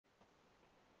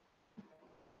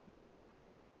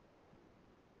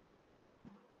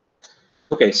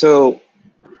Okay, so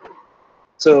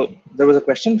there was a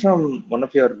question from one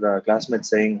of your classmates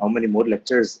saying how many more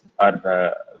lectures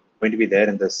are going to be there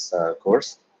in this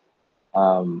course.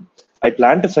 Um, I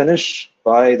plan to finish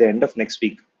by the end of next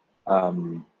week.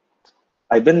 Um,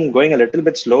 I've been going a little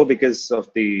bit slow because of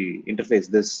the interface,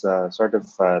 this sort of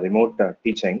remote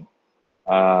teaching.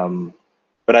 Um,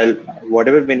 but I'll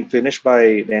whatever been finished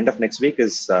by the end of next week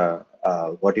is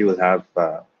what you will have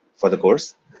for the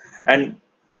course. And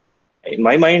in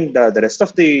my mind, the rest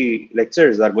of the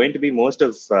lectures are going to be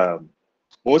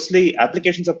mostly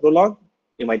applications of Prolog.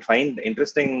 You might find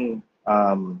interesting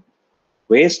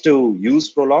ways to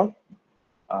use Prolog,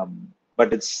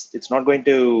 but it's not going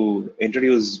to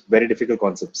introduce very difficult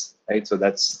concepts, right? So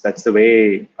that's the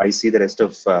way I see the rest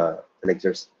of the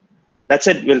lectures. That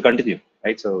said, we'll continue,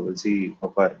 right? So we'll see how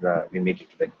far we make it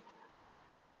today.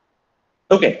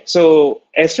 Okay, so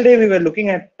yesterday we were looking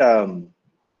at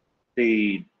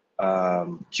the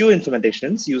queue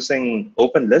implementations using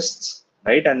open lists,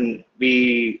 right? And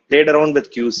we played around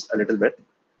with queues a little bit,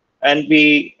 and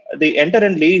the enter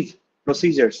and leave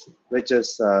procedures, which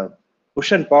is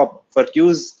push and pop for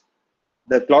queues.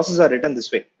 The clauses are written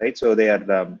this way, right? So they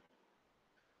are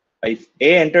if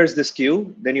A enters this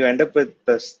queue, then you end up with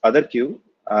this other queue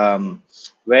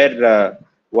where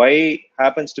Y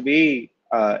happens to be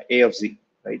A of Z,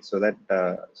 right? So that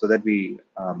we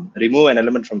remove an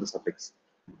element from the suffix.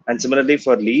 And similarly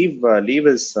for leave, leave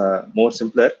is more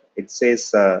simpler. It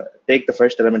says take the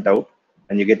first element out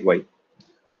and you get Y.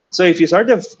 So if you sort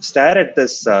of stare at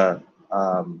this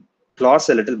clause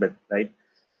a little bit, right?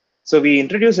 So we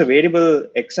introduce a variable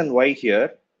X and Y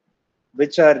here,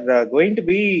 which are going to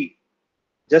be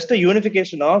just a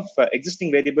unification of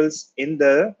existing variables in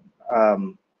the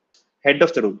head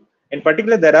of the rule. In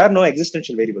particular, there are no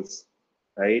existential variables,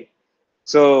 right?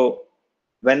 So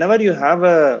whenever you have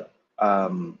a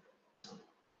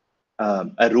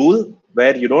rule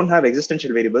where you don't have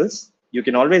existential variables, you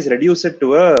can always reduce it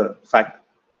to a fact.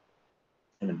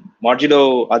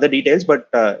 Modulo other details, but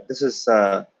this is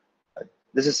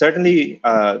certainly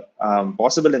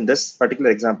possible in this particular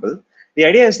example. The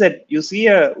idea is that you see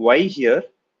a Y here,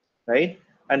 right?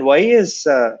 And Y is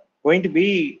going to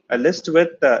be a list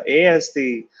with A as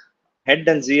the head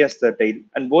and Z as the tail,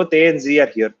 and both A and Z are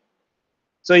here.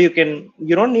 So you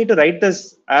don't need to write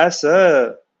this as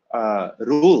a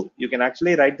rule. You can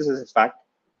actually write this as a fact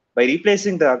by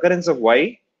replacing the occurrence of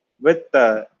Y with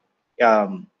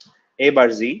um, A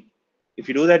bar Z. If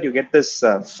you do that, you get this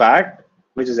fact,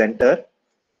 which is enter.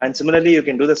 And similarly, you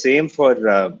can do the same for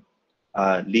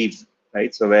leave,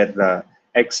 right? So where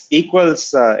X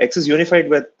equals, X is unified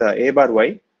with A bar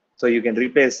Y. So you can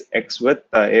replace X with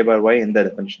A bar Y in the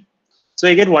definition. So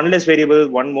you get one less variable,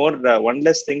 one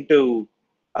less thing to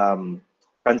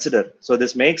consider. So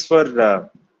this makes for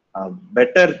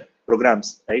better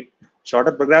programs, right?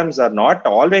 Shorter programs are not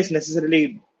always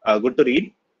necessarily good to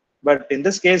read, but in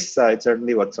this case, it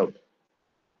certainly works out.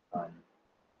 Um,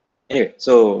 anyway,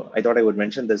 so I thought I would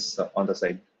mention this on the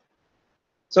side.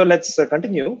 So let's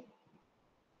continue.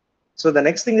 So the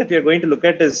next thing that we are going to look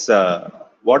at is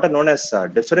what are known as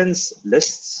difference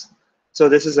lists. So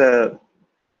this is a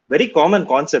very common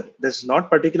concept. This is not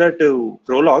particular to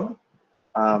Prolog,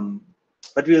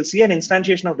 but we will see an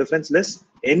instantiation of difference lists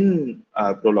in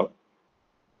Prolog.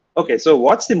 Okay, so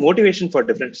what's the motivation for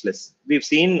difference lists? We've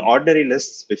seen ordinary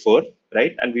lists before,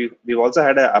 right? And we've also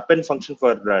had an append function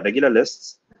for regular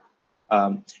lists.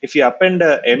 If you append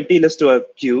an empty list to a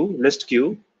queue, list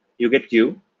queue, you get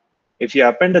queue. If you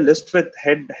append a list with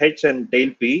head H and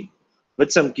tail P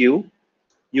with some queue,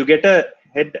 you get a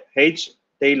head H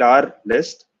tail R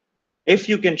list. If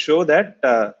you can show that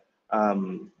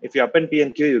if you append P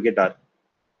and Q, you get R,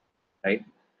 right?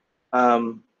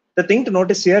 The thing to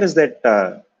notice here is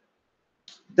that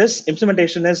this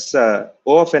implementation is O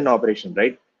of n operation,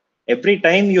 right? Every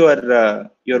time you're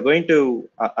going to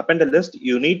append a list,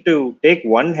 you need to take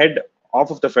one head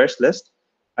off of the first list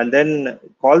and then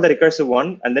call the recursive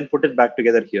one and then put it back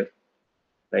together here,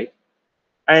 right?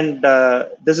 And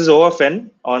this is O of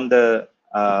n on the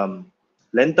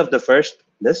length of the first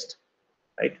list,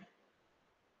 right?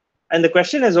 And the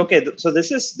question is, okay, so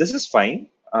this is fine,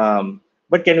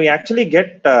 but can we actually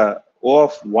get O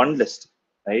of one list,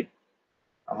 right?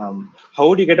 How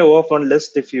would you get a O of one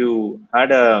list if you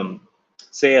had a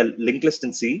say a linked list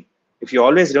in C? If you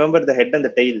always remember the head and the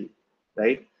tail,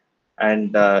 right?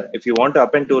 And if you want to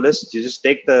append two lists, you just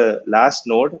take the last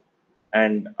node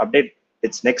and update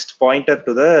its next pointer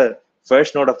to the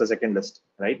first node of the second list,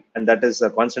 right? And that is a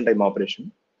constant time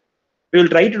operation. We will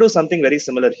try to do something very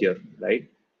similar here, right?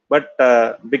 But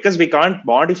because we can't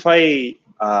modify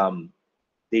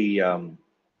the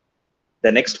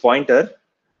the next pointer,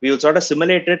 we will sort of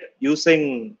simulate it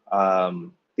using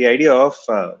the idea of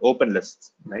open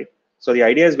lists, right? So the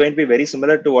idea is going to be very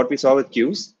similar to what we saw with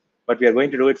queues, but we are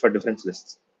going to do it for different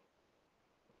lists.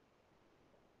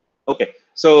 Okay,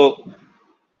 so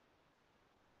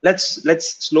let's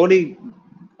slowly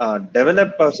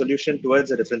develop a solution towards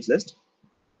a difference list.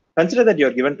 Consider that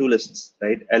you're given two lists,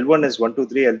 right? L1 is 1, 2,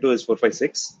 3, L2 is 4, 5,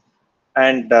 6,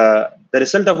 and the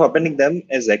result of appending them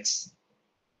is X.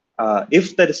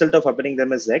 If the result of appending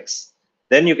them is X,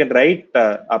 then you can write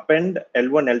append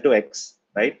L1, L2, X,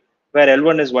 right? Where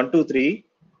L1 is 1, 2, 3,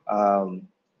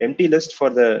 empty list for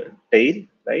the tail,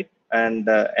 right? And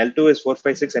L2 is 4,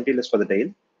 5, 6, empty list for the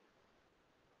tail.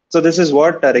 So this is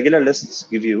what regular lists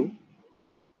give you.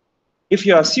 If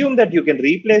you assume that you can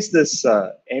replace this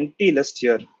empty list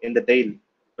here in the tail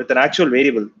with an actual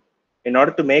variable in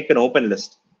order to make an open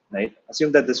list, right?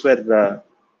 Assume that this were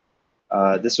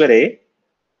A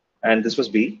and this was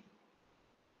B.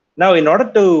 Now, in order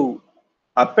to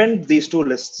append these two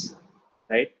lists,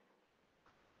 right,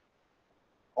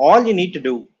 all you need to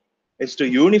do is to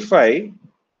unify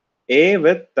A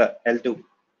with L2,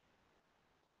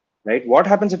 right? What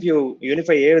happens if you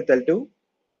unify A with L2?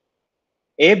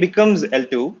 A becomes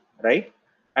L2, right?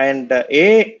 And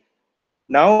A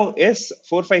now is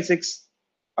 4, 5, 6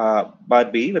 bar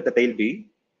B with the tail B.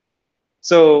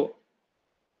 So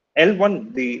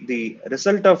L1, the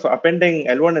result of appending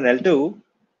L1 and L2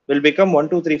 will become 1,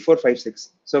 2, 3, 4, 5, 6.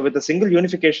 So with a single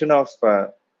unification of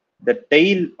the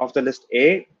tail of the list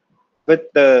A with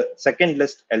the second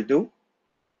list L2,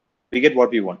 we get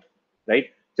what we want, right?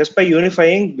 Just by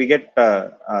unifying, we get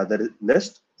the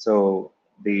list. So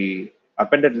the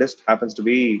appended list happens to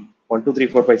be 1, 2, 3,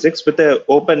 4, 5, 6 with the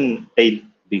open tail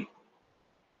B.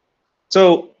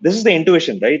 So this is the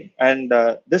intuition, right? And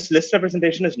this list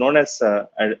representation is known as a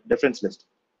difference list.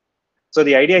 So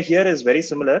the idea here is very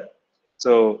similar.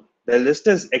 So the list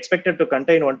is expected to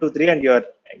contain 1, 2, 3, and you are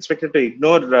expected to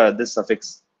ignore this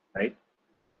suffix, right?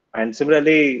 And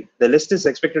similarly, the list is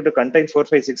expected to contain 4,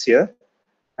 5, 6 here,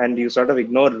 and you sort of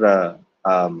ignore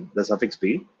the suffix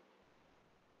B.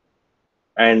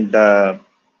 And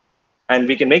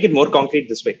we can make it more concrete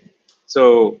this way.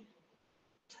 So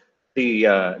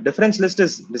the difference list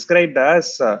is described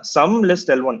as some list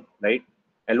L1, right?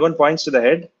 L1 points to the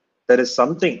head. There is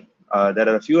something. There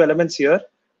are a few elements here,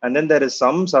 and then there is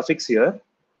some suffix here,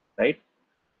 right?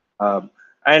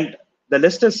 And the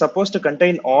list is supposed to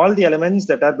contain all the elements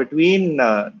that are between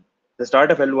the start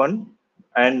of L1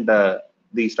 and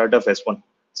the start of S1.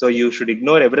 So you should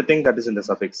ignore everything that is in the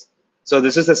suffix. So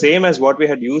this is the same as what we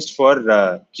had used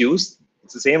for queues.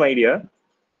 It's the same idea.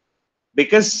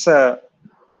 Because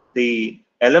the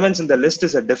elements in the list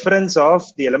is a difference of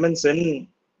the elements in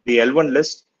the L1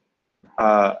 list,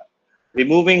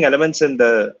 removing elements in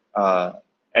the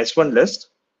S1 list,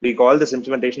 we call this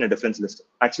implementation a difference list.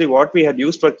 Actually, what we had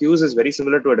used for queues is very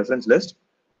similar to a difference list,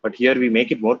 but here we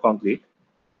make it more concrete.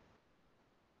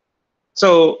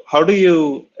 So how do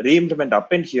you re-implement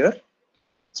append here?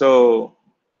 So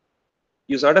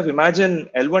you sort of imagine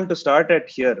L1 to start at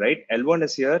here, right? L1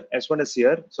 is here, S1 is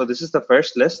here. So this is the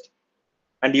first list.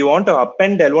 And you want to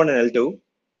append L1 and L2.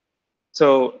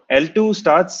 So L2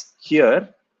 starts here,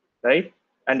 right?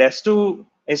 And S2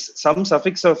 is some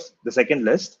suffix of the second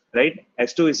list, right?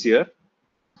 S2 is here.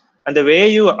 And the way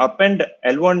you append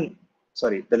L1,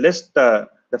 sorry, the list, the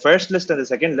first list and the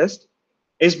second list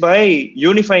is by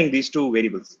unifying these two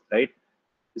variables, right?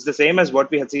 It's the same as what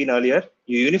we had seen earlier.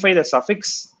 You unify the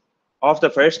suffix of the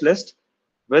first list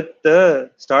with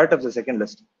the start of the second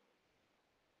list.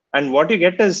 And what you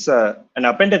get is an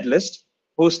appended list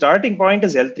whose starting point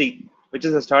is L3, which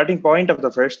is the starting point of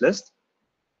the first list,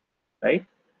 right?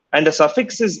 And the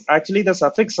suffix is actually the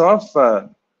suffix of the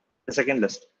second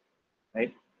list,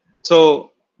 right?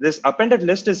 So this appended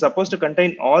list is supposed to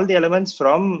contain all the elements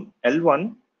from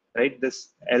L1, right?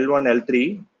 This L1,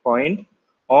 L3 point,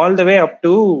 all the way up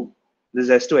to this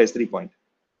S2, S3 point.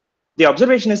 The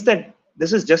observation is that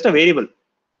this is just a variable,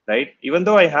 right? Even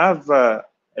though I have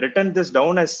written this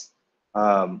down as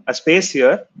a space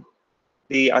here,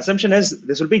 the assumption is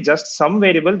this will be just some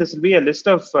variable. This will be a list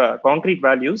of concrete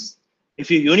values. If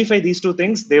you unify these two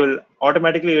things, they will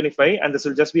automatically unify, and this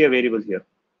will just be a variable here.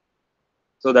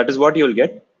 So that is what you will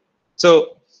get.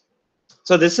 So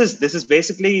this is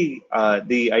basically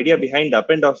the idea behind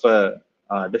append of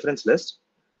a difference list.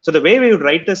 So the way we would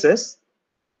write this is,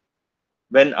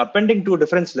 when appending two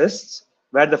difference lists,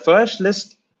 where the first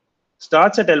list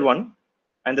starts at L1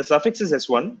 and the suffix is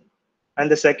S1, and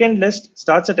the second list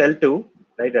starts at L2,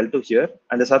 right? L2 here,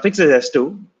 and the suffix is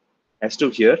S2,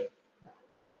 S2 here.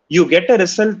 You get a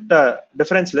result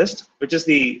difference list, which is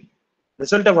the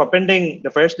result of appending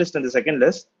the first list and the second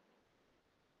list,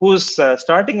 whose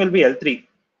starting will be L3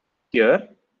 here,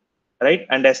 right,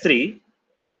 and S3,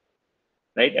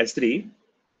 right, S3.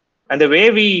 And the way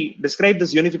we describe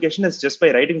this unification is just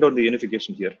by writing down the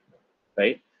unification here,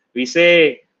 right? We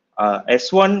say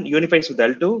S1 unifies with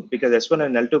L2 because S1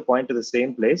 and L2 point to the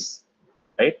same place,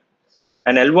 right?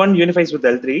 And L1 unifies with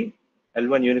L3,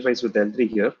 L1 unifies with L3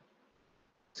 here,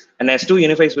 and S2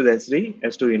 unifies with S3,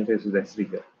 S2 unifies with S3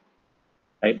 here,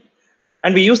 right?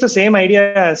 And we use the same idea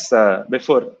as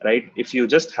before, right? If you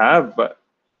just have,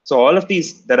 so all of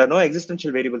these, there are no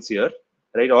existential variables here,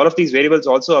 right? All of these variables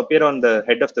also appear on the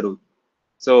head of the rule.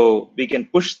 So we can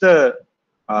push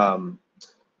um,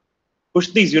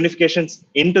 these unifications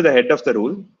into the head of the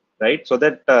rule, right? So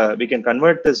that we can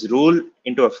convert this rule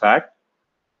into a fact.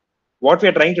 What we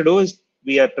are trying to do is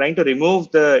we are trying to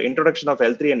remove the introduction of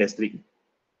L3 and S3,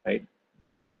 right?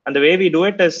 And the way we do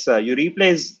it is you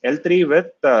replace L3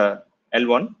 with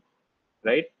L1,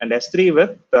 right? And S3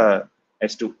 with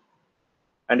S2.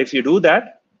 And if you do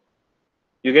that,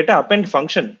 you get an append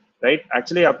function, right?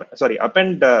 Actually,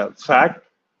 append fact,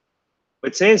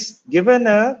 which says given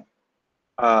a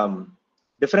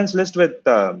difference list with,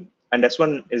 and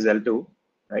S1 is L2,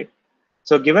 right?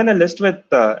 So given a list with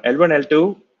L1,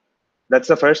 L2, that's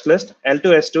the first list, L2,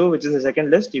 S2, which is the second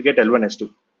list, you get L1, S2.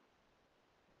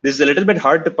 This is a little bit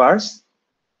hard to parse.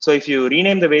 So if you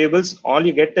rename the variables, all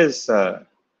you get is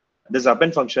this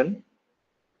append function,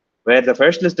 where the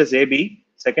first list is AB,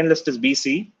 second list is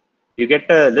BC, you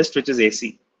get a list which is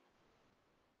AC.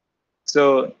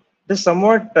 So this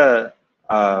somewhat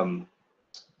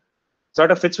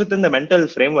sort of fits within the mental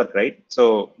framework, right?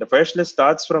 So the first list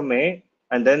starts from A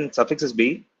and then suffix is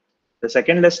B. The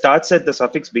second list starts at the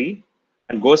suffix B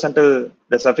and goes until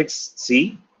the suffix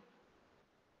C.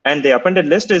 And the appended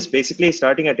list is basically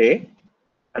starting at A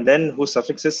and then whose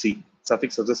suffix is C,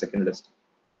 suffix of the second list.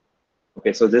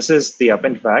 Okay, so this is the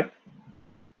append fact.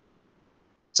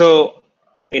 So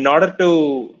in order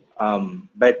to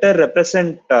better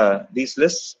represent these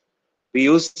lists, we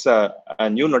use a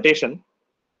new notation.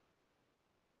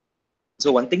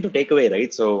 So one thing to take away,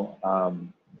 right? So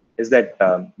is that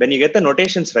when you get the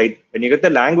notations right, when you get the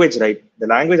language right, the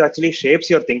language actually shapes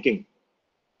your thinking.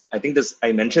 I think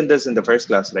I mentioned this in the first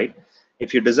class, right?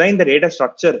 If you design the data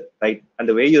structure right, and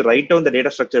the way you write down the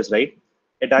data structures right,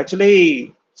 it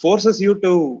actually forces you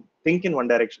to think in one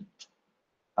direction.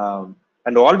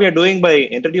 And all we are doing by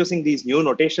introducing these new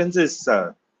notations is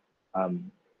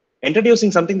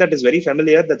introducing something that is very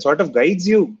familiar that sort of guides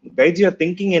your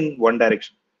thinking in one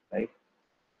direction, right?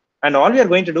 And all we are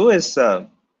going to do is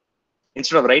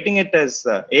instead of writing it as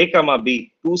a comma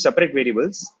b, two separate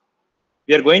variables,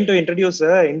 we are going to introduce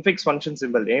a infix function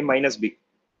symbol a minus b,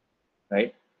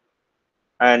 right?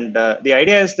 And the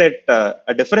idea is that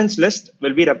a difference list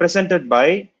will be represented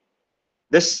by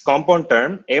this compound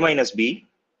term a minus b,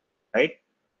 right?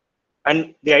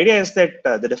 And the idea is that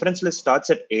the difference list starts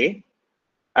at A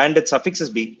and its suffix is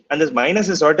B. And this minus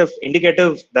is sort of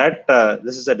indicative that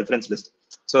this is a difference list.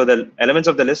 So the elements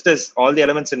of the list is all the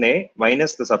elements in A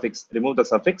minus the suffix. Remove the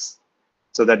suffix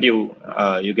so that you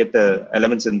get the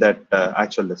elements in that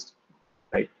actual list,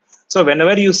 right? So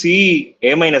whenever you see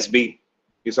A minus B,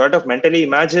 you sort of mentally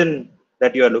imagine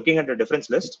that you are looking at a difference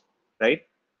list, right?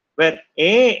 Where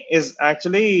A is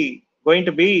actually going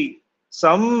to be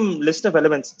some list of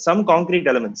elements, some concrete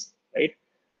elements, right?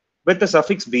 With the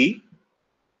suffix B,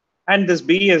 and this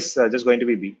B is just going to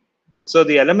be B. So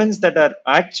the elements that are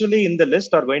actually in the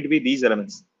list are going to be these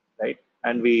elements, right?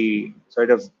 And we sort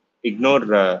of ignore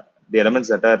the elements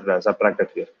that are subtracted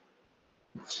here.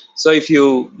 So if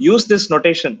you use this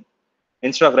notation,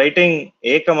 instead of writing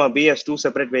a comma b as two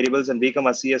separate variables and b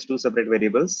comma c as two separate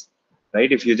variables,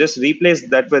 right? If you just replace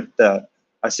that with a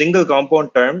single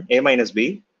compound term a minus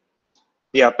b,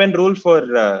 the append rule for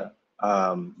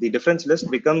the difference list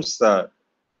becomes a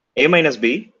minus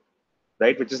b,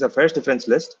 right, which is the first difference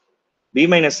list, b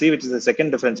minus c, which is the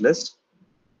second difference list,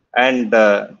 and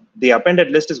the appended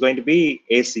list is going to be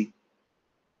ac,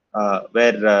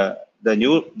 where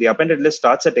the appended list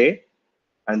starts at a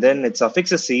and then it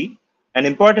suffixes c. And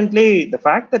importantly, the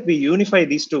fact that we unify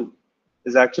these two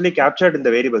is actually captured in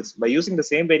the variables. By using the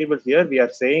same variable here, we are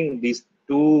saying these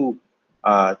two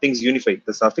things unify,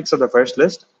 the suffix of the first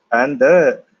list and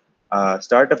the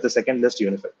start of the second list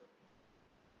unify.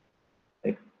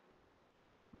 Right?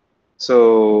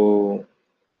 So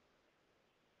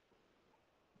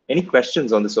any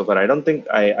questions on this so far? I don't think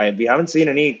we haven't seen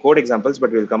any code examples, but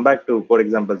we'll come back to code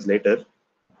examples later.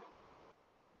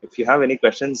 If you have any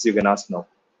questions, you can ask now.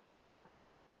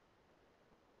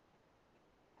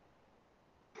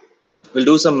 We'll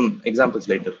do some examples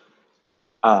later.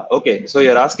 Okay, so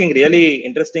you're asking really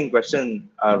interesting question,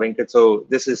 Venkat. So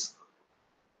this is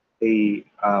the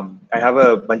I have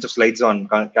a bunch of slides on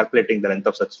calculating the length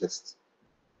of such lists.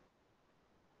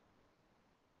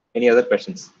 Any other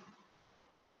questions?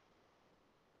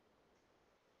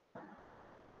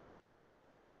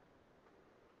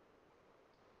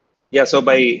 Yeah, so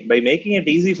by making it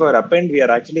easy for append, we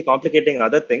are actually complicating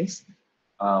other things.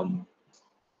 Um,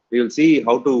 we will see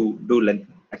how to do length.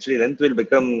 Actually, length will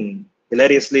become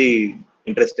hilariously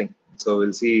interesting. So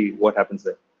we'll see what happens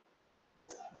there.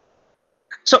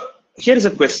 So here is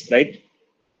a quiz, right?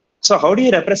 So how do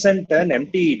you represent an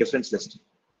empty difference list?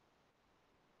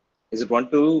 Is it 1,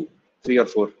 2, 3, or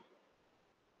 4?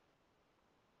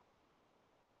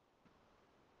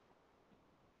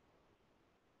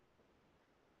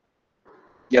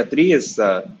 Yeah, three is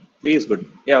good.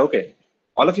 Yeah, okay.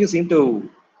 All of you seem to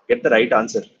get the right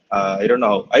answer. I don't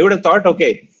know. I would have thought,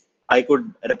 okay, I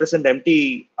could represent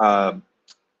empty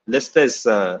list as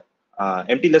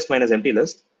empty list minus empty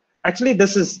list. Actually,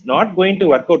 this is not going to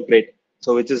work out great.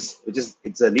 So, which is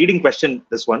it's a leading question.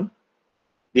 This one,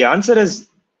 the answer is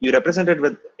you represent it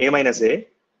with a minus a,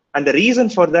 and the reason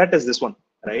for that is this one,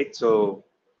 right? So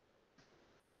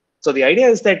the idea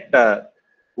is that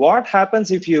what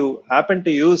happens if you happen to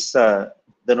use the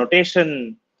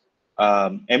notation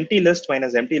empty list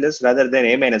minus empty list rather than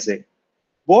a minus a?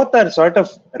 Both are sort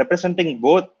of representing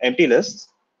both empty lists,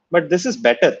 but this is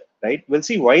better, right? We'll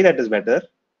see why that is better.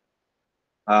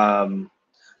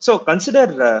 So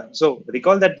consider, so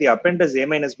recall that the append is a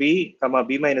minus b, comma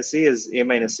b minus c is a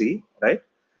minus c, right?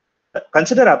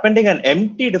 Consider appending an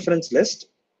empty difference list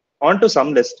onto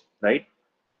some list, right?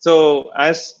 So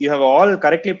as you have all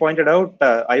correctly pointed out,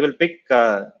 I will pick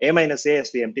a minus a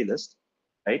as the empty list,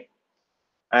 right?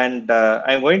 And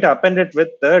I'm going to append it with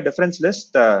the difference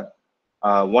list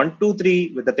 1, 2,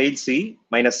 3 with the tail c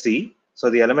minus c. So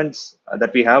the elements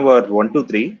that we have are 1, 2,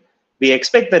 3. We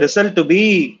expect the result to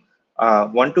be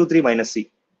 1, 2, 3 minus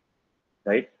c,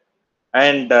 right?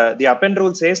 And the append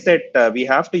rule says that we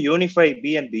have to unify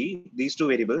b and b, these two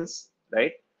variables,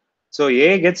 right? So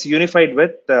a gets unified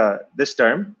with this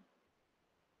term,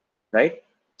 right?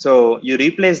 So you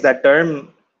replace that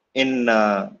term in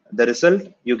the result,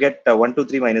 you get 1, 2,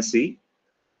 3 minus c.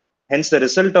 Hence, the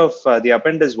result of the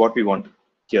append is what we want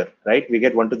here, right? We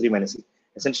get 1, 2, 3 minus c.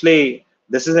 Essentially,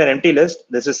 this is an empty list.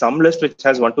 This is some list which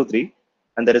has 1, 2, 3,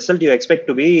 and the result you expect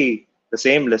to be the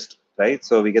same list, right?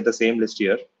 So we get the same list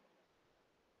here.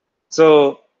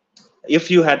 So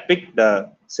if you had picked,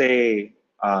 say,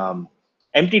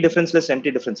 empty difference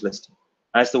list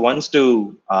as the ones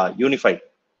to unify,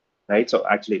 right? So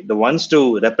actually, the ones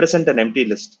to represent an empty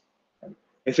list.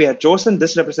 If we had chosen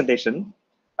this representation,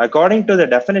 according to the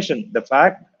definition, the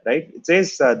fact, right, it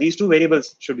says these two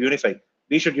variables should unify.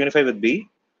 B should unify with B.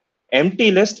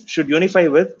 Empty list should unify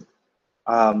with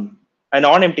a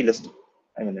non-empty list.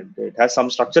 I mean, it has some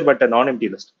structure, but a non-empty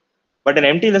list. But an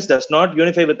empty list does not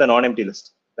unify with a non-empty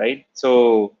list, right?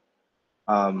 So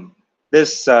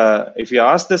this, if you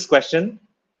ask this question,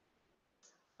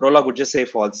 Prolog would just say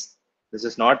false. This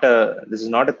is not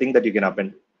a thing that you can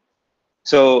append.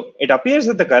 So it appears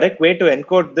that the correct way to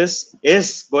encode this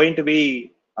is going to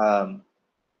be a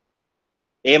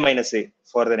minus a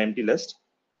for an empty list.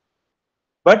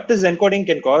 But this encoding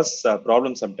can cause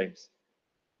problems sometimes.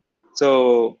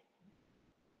 So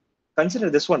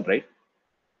consider this one, right?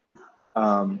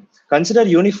 Consider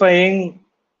unifying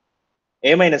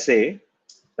a minus a,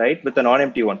 right, with a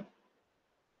non-empty one.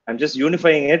 I'm just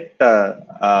unifying it.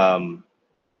 I'm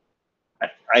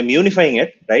unifying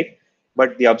it, right?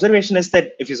 But the observation is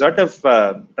that if you sort of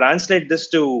translate this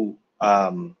to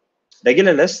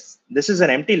regular lists, this is an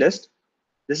empty list.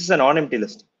 This is a non-empty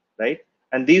list, right?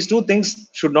 And these two things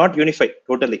should not unify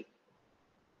totally,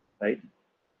 right?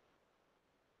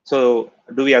 So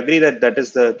do we agree that that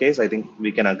is the case? I think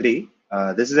we can agree.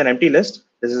 This is an empty list.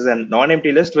 This is a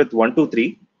non-empty list with 1, 2,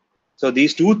 3. So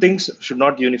these two things should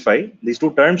not unify. These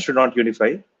two terms should not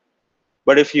unify.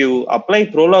 But if you apply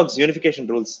Prolog's unification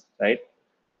rules, right?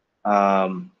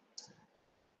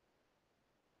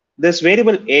 This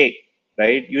variable a,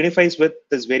 right, unifies with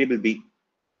this variable b.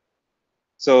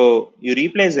 So you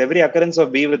replace every occurrence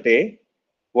of b with a.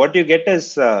 What you get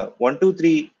is 1, 2,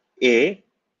 3 a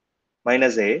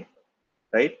minus a,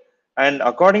 right? And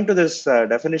according to this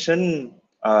definition,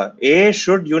 a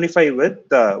should unify with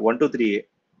 1, 2, 3 a.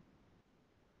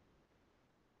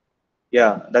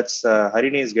 Yeah, that's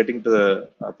Harini is getting to the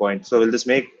point. So we'll just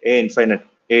make a infinite,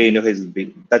 a unifies with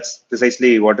b. That's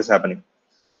precisely what is happening.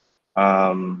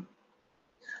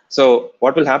 So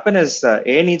what will happen is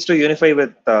A needs to unify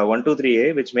with 1, 2, 3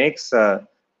 A, which makes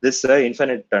this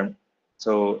infinite term.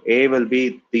 So A will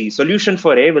be the solution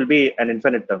for A will be an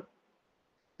infinite term.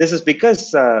 This is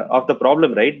because of the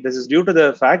problem, right? This is due to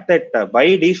the fact that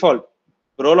by default,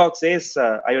 Prolog says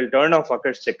I will turn off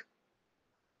occurs check.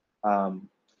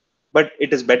 But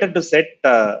it is better to set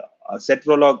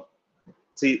Prolog,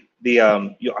 see the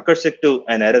you occurs check to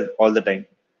an error all the time.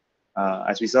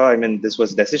 As we saw, I mean, this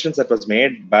was decisions that was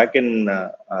made back in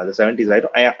the 70s.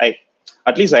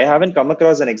 At least I haven't come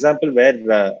across an example where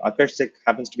occurs check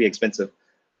happens to be expensive,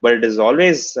 but it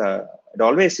always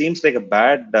seems like a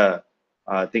bad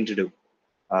thing to do.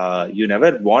 You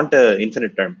never want an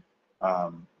infinite term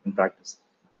in practice.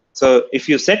 So if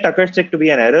you set occurs check to be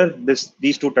an error,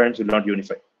 these two terms will not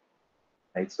unify,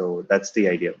 right? So that's the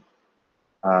idea.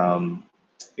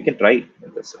 We can try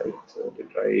this, right? So we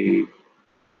try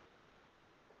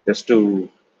just to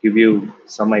give you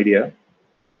some idea.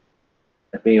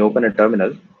 Let me open a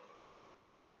terminal.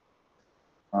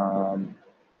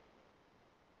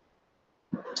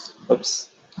 Oops.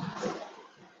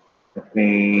 Let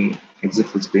me exit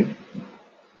full screen.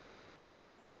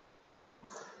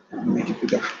 Make it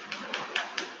bigger.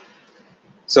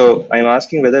 So I'm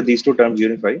asking whether these two terms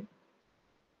unify.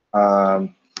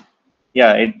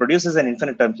 Yeah, it produces an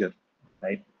infinite term here,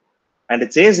 right? And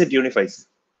it says it unifies.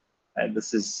 And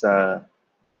this is the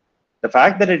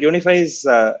fact that it unifies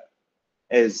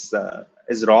is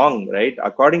wrong, right?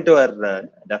 According to our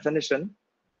definition,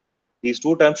 these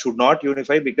two terms should not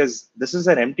unify because this is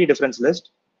an empty difference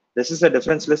list. This is a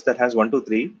difference list that has 1, 2,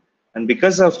 3. And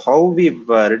because of how we've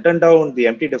written down the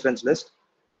empty difference list,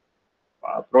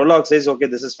 Prolog says, okay,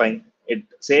 this is fine. It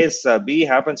says B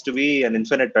happens to be an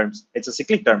infinite terms. It's a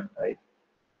cyclic term, right?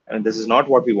 And this is not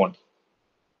what we want.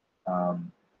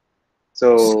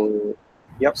 So,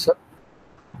 yep. So,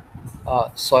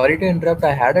 sorry to interrupt.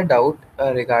 I had a doubt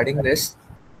regarding this.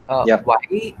 Yeah.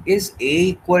 Why is A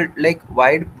equal, like,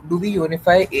 why do we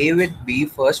unify A with B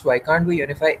first? Why can't we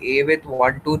unify A with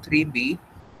 1, 2, 3, B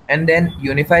and then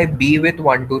unify B with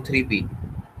 1, 2, 3, B?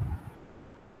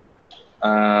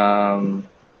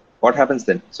 What happens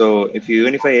then? So if you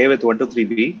unify A with 1, 2, 3,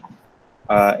 B,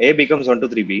 A becomes 1, 2,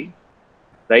 3, B,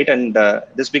 right? And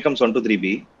this becomes 1, 2, 3,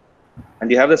 B, and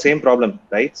you have the same problem,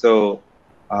 right? So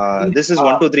this is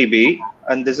 1, 2, 3, B,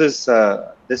 and this is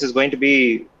going to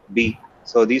be B.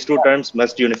 So these two terms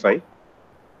must unify.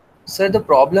 Sir, the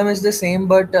problem is the same,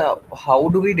 but how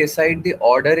do we decide the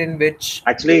order in which?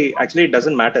 Actually, it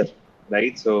doesn't matter,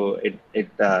 right? So it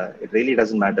really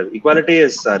doesn't matter. Equality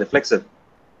is reflexive.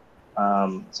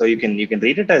 So you can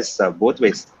read it as both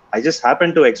ways. I just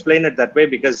happen to explain it that way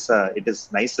because it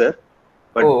is nicer.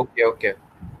 But Oh, okay, okay.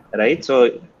 right,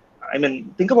 so I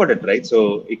mean, think about it, right?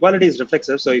 So equality is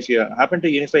reflexive. So if you happen to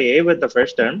unify A with the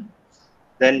first term,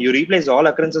 then you replace all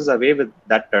occurrences away with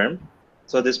that term.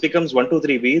 So this becomes 1, 2,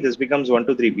 3, B. This becomes 1,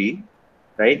 2, 3, B,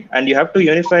 right? And you have to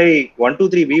unify 1, 2,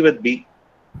 3, B with B,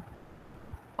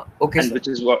 Okay, and sir.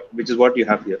 which is what you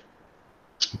have here.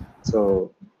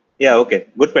 So yeah, okay,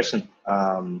 good question.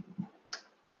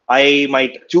 I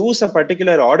might choose a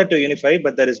particular order to unify,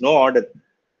 but there is no order.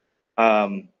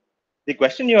 The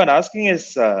question you are asking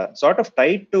is sort of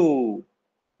tied to,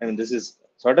 I mean, this is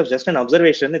sort of just an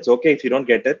observation. It's okay if you don't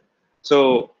get it.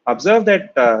 So observe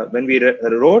that when we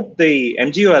wrote the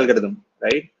MGO algorithm,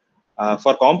 right,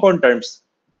 for compound terms,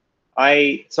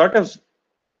 I sort of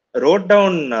wrote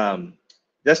down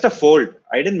just a fold.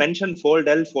 I didn't mention fold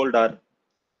L, fold R,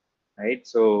 right?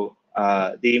 So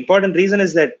the important reason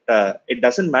is that it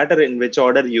doesn't matter in which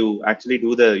order you actually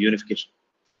do the unification.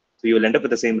 So you will end up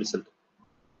with the same result.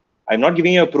 I'm not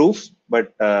giving you a proof,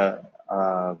 uh,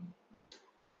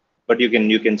 but you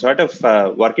can sort of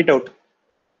work it out.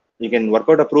 You can work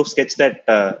out a proof sketch that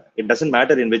it doesn't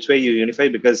matter in which way you unify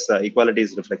because equality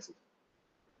is reflexive.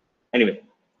 Anyway,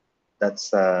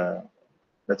 that's uh,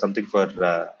 that's something for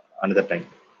another time.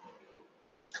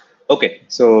 Okay,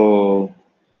 so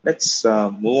let's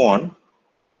move on.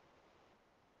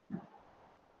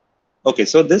 Okay,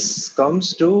 so this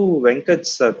comes to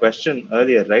Venkat's question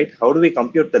earlier, right? How do we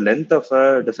compute the length of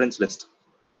a difference list,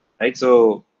 right?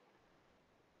 So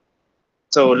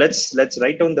let's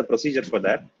write down the procedure for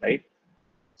that, right?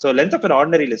 So length of an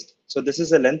ordinary list. So this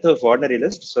is a length of ordinary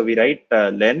list. So we write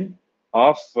len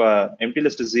of empty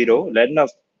list is 0. Len of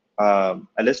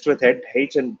a list with head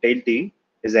h and tail t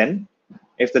is n.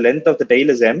 If the length of the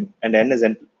tail is m and n is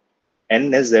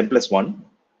m plus 1,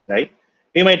 right?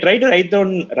 We might try to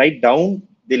write down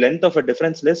the length of a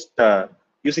difference list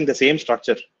using the same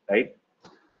structure, right?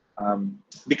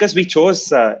 Because we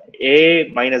chose a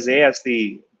minus a as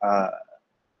the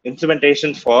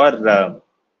implementation for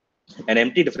an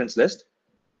empty difference list,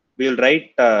 we will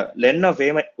write len of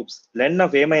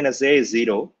a minus a is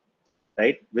 0,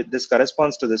 right? With this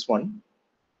corresponds to this one,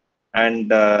 and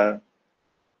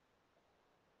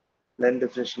length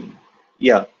definition.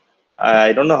 Yeah,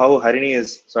 I don't know how Harini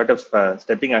is sort of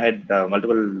stepping ahead uh,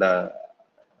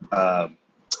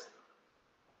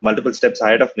 multiple steps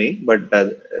ahead of me, but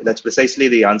that's precisely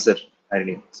the answer,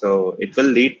 Harini. So it will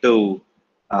lead to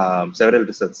several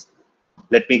results.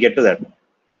 Let me get to that.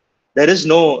 There is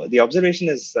no, the observation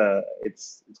is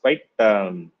it's quite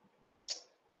there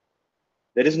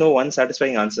is no one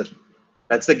satisfying answer.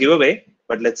 That's the giveaway,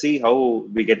 but let's see how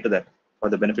we get to that for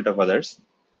the benefit of others.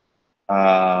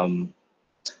 Um,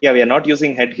 yeah, we are not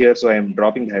using head here, so I am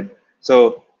dropping the head.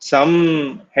 So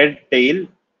some head tail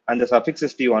and the suffix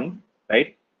is t1,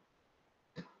 right?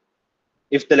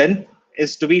 If the length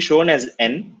is to be shown as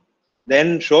n,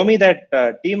 then show me that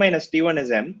t minus t1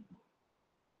 is m,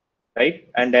 right?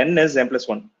 And n is m plus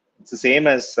 1. It's the same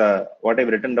as what I've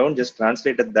written down, just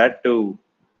translated that to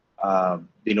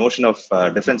the notion of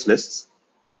difference lists,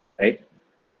 right?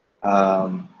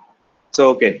 Um, so,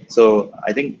 okay, so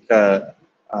I think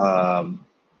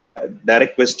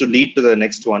direct quest to lead to the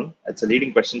next one. It's a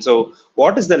leading question. So,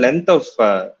 what is the length of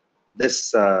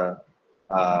this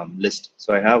list?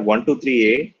 So, I have 1, 2,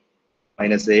 3, A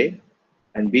minus A,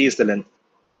 and B is the length.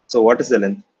 So, what is the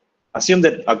length? Assume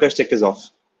that occurs check is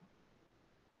off.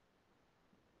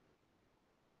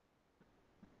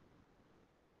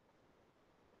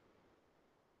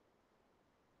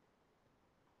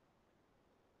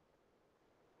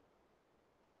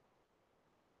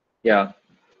 Yeah,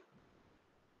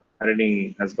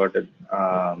 Harini has got it.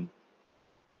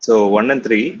 So 1 and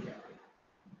 3,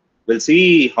 we'll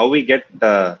see how we get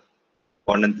 1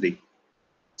 and 3.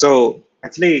 So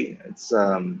actually, it's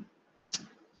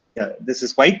yeah, this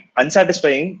is quite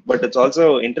unsatisfying, but it's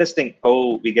also interesting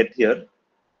how we get here.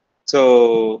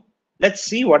 So let's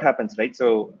see what happens, right?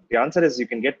 So the answer is you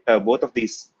can get both of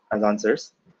these as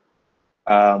answers.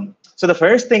 So the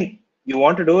first thing you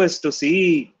want to do is to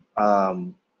see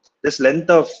this length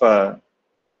of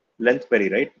length query,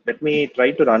 right? Let me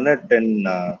try to run it in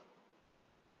the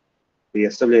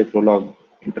SWA Prolog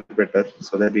interpreter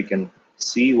so that we can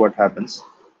see what happens.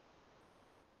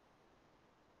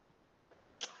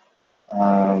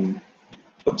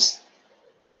 Oops.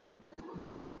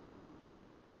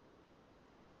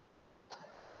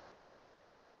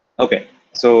 Okay,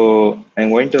 so I'm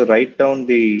going to write down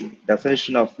the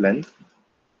definition of length.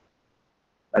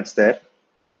 That's there.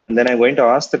 And then I'm going to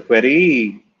ask the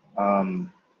query,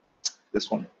 this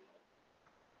one.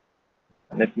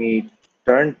 Let me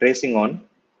turn tracing on.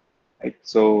 Right.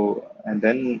 So, and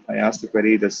then I ask the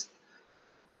query this.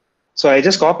 So I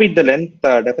just copied the length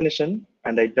definition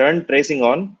and I turned tracing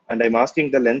on and I'm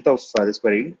asking the length of this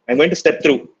query. I'm going to step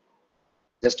through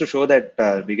just to show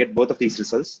that we get both of these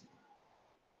results.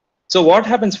 So what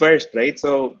happens first, right?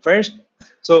 So first,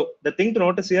 so the thing to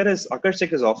notice here is occurs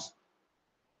check is off.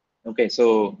 Okay,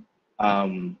 so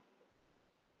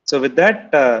so with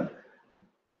that,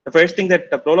 the first thing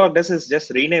that the Prolog does is just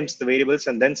renames the variables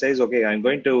and then says, okay, I'm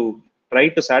going to try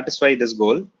to satisfy this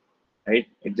goal, right?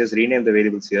 It just renamed the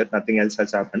variables here. Nothing else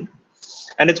has happened.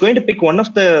 And it's going to pick one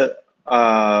of the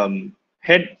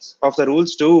heads of the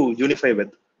rules to unify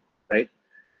with, right?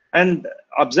 And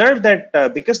observe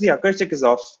that because the occur check is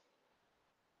off,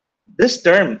 this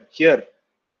term here,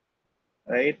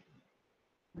 right,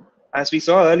 as we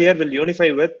saw earlier, will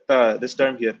unify with this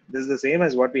term here. This is the same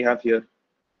as what we have here,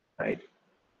 right?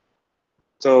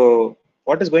 So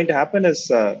what is going to happen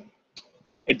is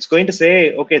it's going to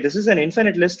say, okay, this is an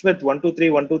infinite list with 1, 2, 3,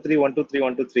 1, 2, 3, 1, 2, 3,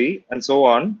 1, 2, 3, and so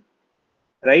on,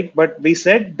 right? But we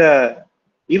said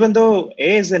even though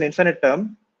A is an infinite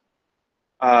term,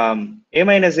 A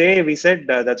minus A, we said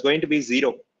that's going to be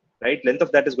 0, right? Length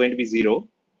of that is going to be 0.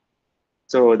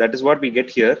 So that is what we get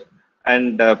here.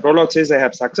 And Prolog says I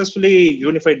have successfully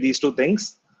unified these two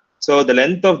things. So the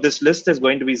length of this list is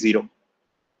going to be 0,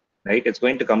 right? It's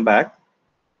going to come back,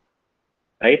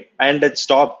 right? And it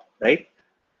stopped, right?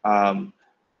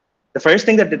 The first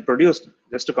thing that it produced,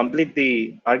 just to complete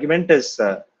the argument, is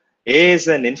A is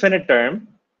an infinite term,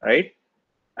 right?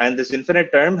 And this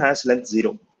infinite term has length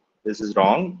 0. This is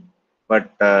wrong, but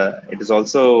it is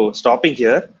also stopping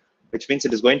here, which means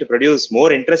it is going to produce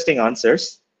more interesting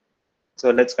answers. So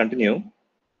let's continue.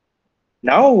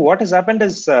 Now what has happened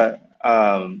is there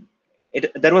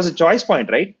was a choice point,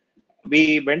 right?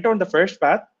 We went on the first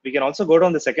path. We can also go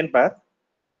down the second path.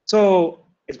 So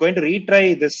it's going to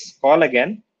retry this call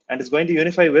again, and it's going to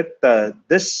unify with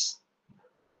this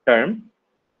term,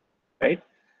 right?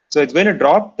 So it's going to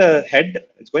drop the head.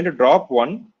 It's going to drop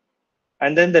 1,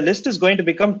 and then the list is going to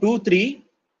become 2, 3,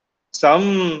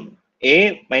 some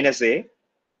A minus A,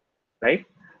 right?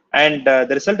 and the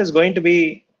result is going to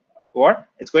be what?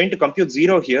 It's going to compute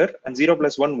 0 here, and 0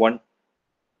 plus 1, 1.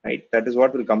 Right? That is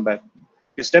what will come back.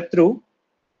 You step through,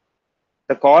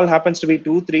 the call happens to be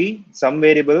 2, 3, some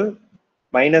variable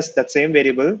minus that same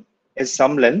variable is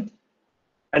some length.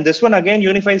 And this one again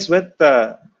unifies with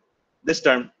this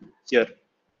term here,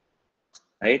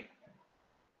 right?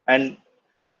 And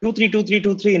 2, 3, 2, 3,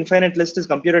 2, 3 infinite list is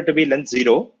computed to be length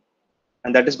 0.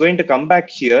 And that is going to come back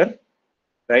here,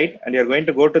 right? And you're going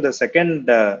to go to the second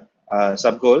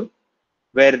sub goal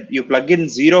where you plug in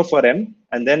 0 for m,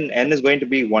 and then n is going to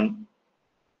be 1,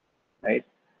 right?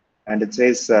 And it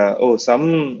says, oh,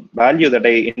 some value that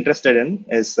I interested in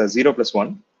is 0 plus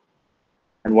 1,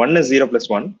 and 1 is 0 plus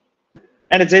 1.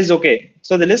 And it says, okay,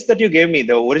 so the list that you gave me,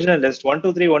 the original list, 1,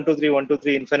 2, 3, 1, 2, 3, 1, 2,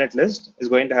 3 infinite list is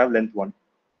going to have length 1,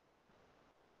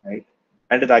 right?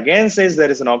 And it again says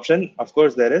there is an option. Of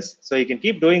course there is. So you can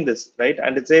keep doing this, right?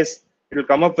 And it says it will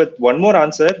come up with one more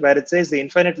answer where it says the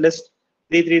infinite list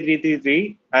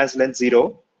 33333 has length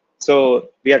 0.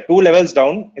 So we are 2 levels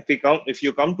down. If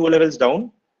you come 2 levels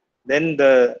down, then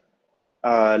the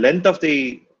length of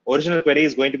the original query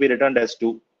is going to be returned as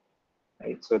 2.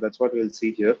 Right? So that's what we'll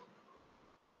see here.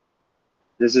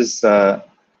 This is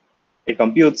it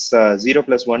computes 0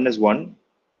 plus 1 is 1,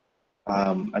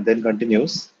 and then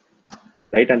continues,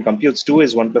 right? And computes 2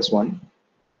 is 1 plus 1.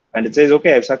 And it says,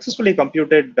 okay, I've successfully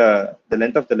computed the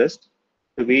length of the list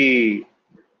to be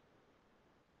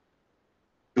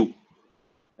 2,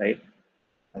 right?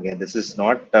 Again, this is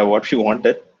not what we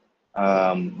wanted,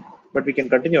 but we can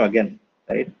continue again,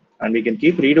 right? And we can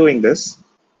keep redoing this.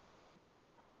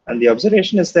 And the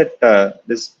observation is that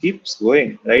this keeps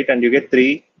going, right? And you get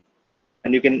 3,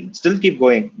 and you can still keep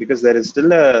going because there is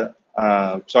still a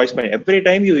choice point. Every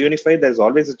time you unify, there's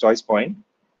always a choice point.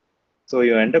 So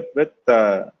you end up with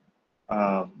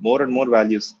more and more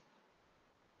values.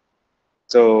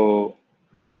 So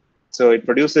it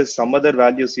produces some other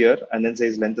values here and then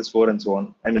says length is 4 and so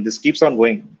on. I mean, this keeps on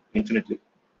going infinitely.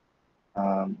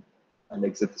 I'll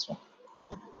exit this one.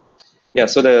 Yeah,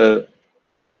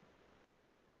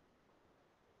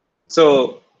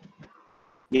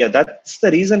 yeah, that's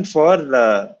the reason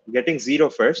for getting 0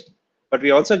 first. But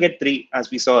we also get 3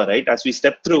 as we saw, right? As we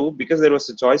step through, because there was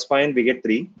a choice point, we get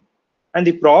 3. And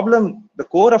the problem, the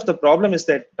core of the problem is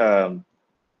that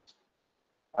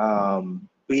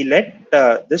we let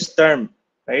this term,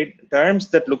 right, terms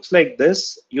that looks like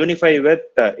this unify with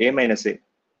a minus a,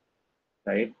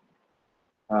 right?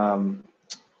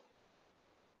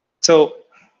 So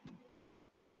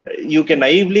you can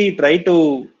naively try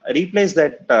to replace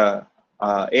that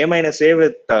a minus a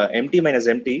with empty minus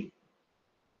empty.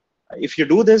 If you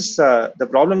do this, the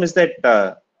problem is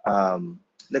that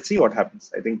let's see what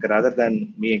happens. I think rather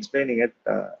than me explaining it,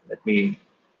 let me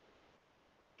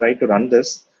try to run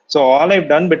this. So all I've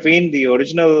done between the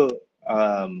original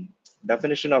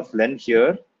definition of len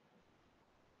here,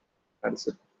 that's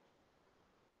it.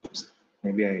 Oops,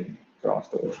 maybe I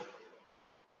crossed over.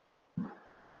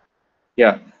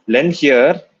 Yeah, len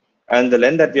here, and the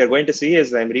len that we are going to see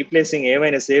is I'm replacing a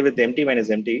minus a with empty minus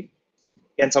empty.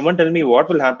 Can someone tell me what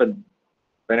will happen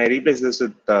when I replace this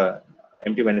with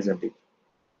empty minus empty?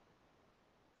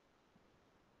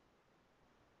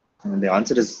 And the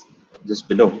answer is just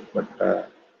below, but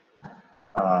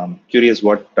curious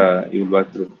what you will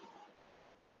work through.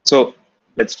 So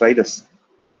let's try this.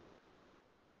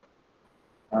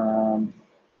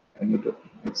 I need to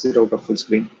exit out of full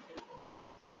screen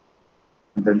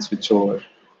and then switch over.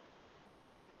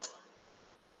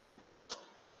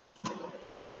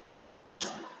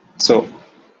 So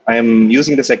I am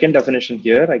using the second definition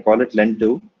here. I call it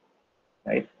len2,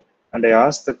 right? And I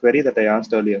ask the query that I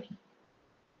asked earlier,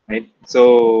 right?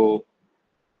 So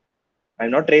I'm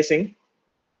not tracing.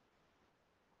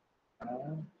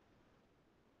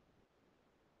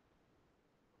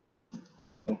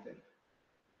 Okay.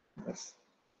 Yes.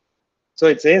 So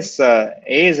it says A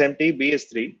is empty, B is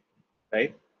 3,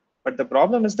 right? But the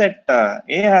problem is that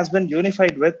A has been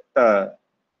unified with a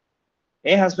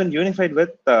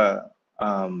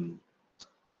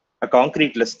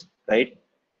concrete list, right?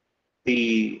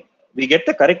 We get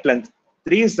the correct length.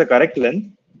 3 is the correct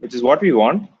length, which is what we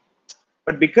want.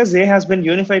 But because A has been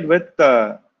unified with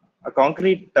a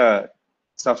concrete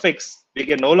suffix, we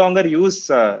can no longer use.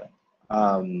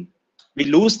 We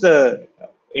lose the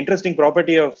interesting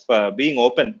property of being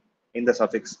open in the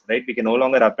suffix, right? We can no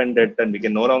longer append it, and we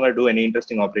can no longer do any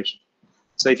interesting operation.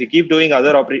 So if you keep doing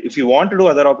if you want to do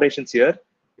other operations here,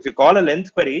 if you call a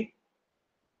length query,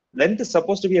 length is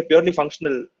supposed to be a purely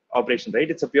functional operation,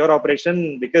 right? It's a pure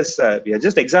operation because we are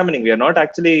just examining. We are not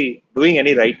actually doing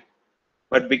any write.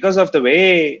 But because of the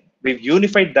way we've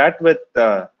unified that with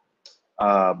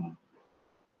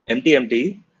empty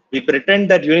empty, we pretend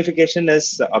that unification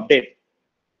is update.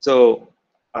 So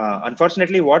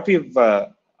unfortunately, what we've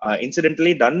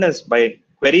incidentally done is by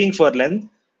querying for length,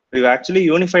 we've actually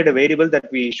unified a variable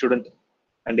that we shouldn't.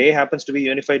 And A happens to be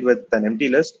unified with an empty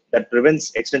list that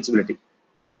prevents extensibility,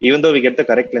 even though we get the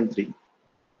correct length 3.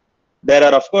 There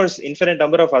are, of course, infinite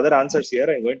number of other answers here.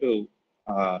 I'm going to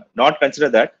not consider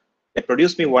that. It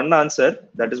produced me one answer.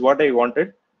 That is what I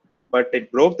wanted, but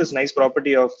it broke this nice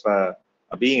property of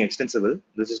being extensible.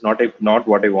 This is not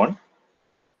what I want,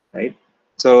 right?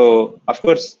 So, of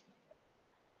course,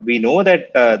 we know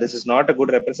that this is not a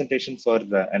good representation for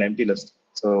an empty list.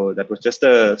 So that was just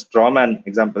a straw man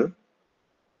example,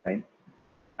 right?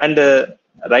 And the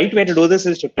right way to do this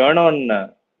is to turn on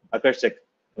occur check,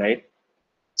 right?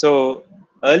 So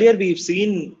earlier we've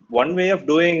seen one way of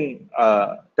doing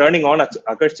turning on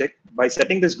occur check by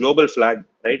setting this global flag,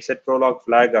 right? Set prolog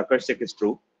flag occur check is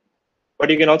true. But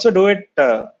you can also do it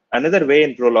another way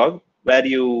in prolog, where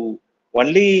you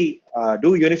only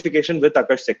do unification with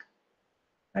occur check,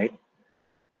 right?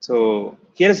 So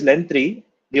here's length 3.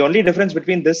 The only difference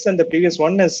between this and the previous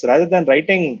one is rather than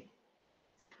writing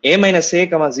a minus a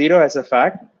comma 0 as a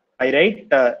fact, I write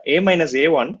a minus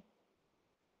a1,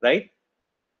 right?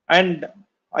 And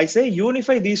I say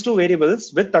unify these two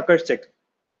variables with occurs check.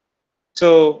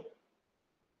 So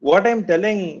what I'm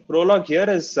telling Prolog here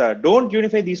is don't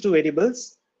unify these two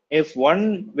variables if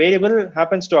one variable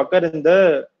happens to occur in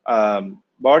the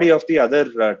body of the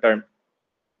other term,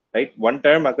 right? One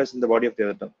term occurs in the body of the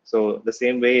other term. So the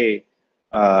same way,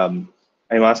 I'm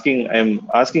asking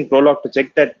Prolog to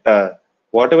check that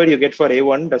whatever you get for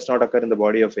A1 does not occur in the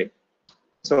body of A.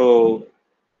 So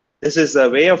this is a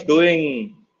way of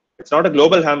doing. It's not a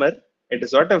global hammer. It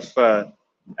is sort of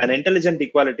an intelligent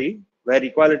equality, where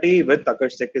equality with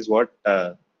occurs check is what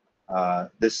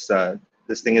this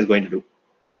thing is going to do.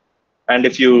 And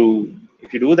if you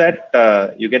do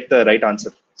that, you get the right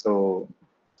answer. So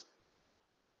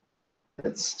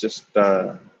let's just,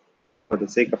 for the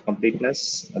sake of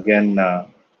completeness, again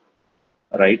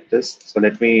write this. So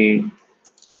let me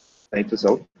type this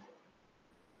out,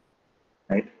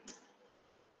 right?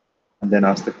 And then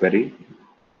ask the query.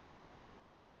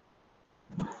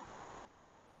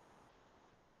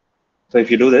 So if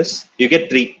you do this, you get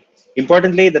 3.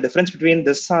 Importantly, the difference between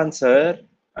this answer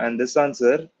and this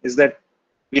answer is that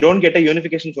we don't get a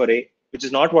unification for A, which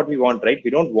is not what we want, right? We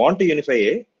don't want to unify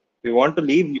A. We want to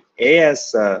leave A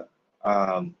as a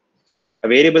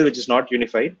variable which is not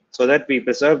unified, so that we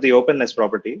preserve the openness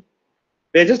property.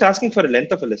 We're just asking for a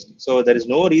length of a list. So there is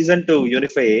no reason to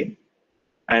unify A,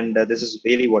 and this is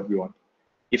really what we want.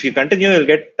 If you continue, you'll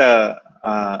get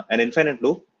an infinite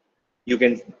loop. You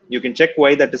can check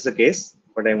why that is the case,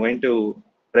 but I'm going to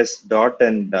press dot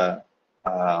and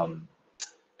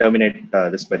terminate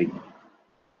this query.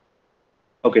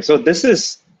 Okay, so this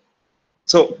is,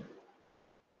 so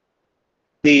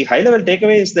the high level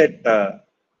takeaway is that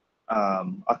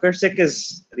occur check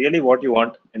is really what you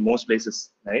want in most places,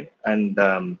 right? And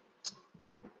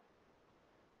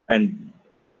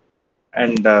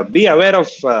be aware of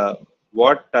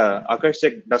what occur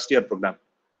check does to your program.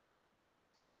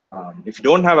 If you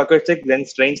don't have occur check, then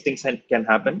strange things can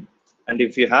happen. And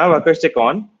if you have occur check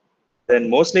on, then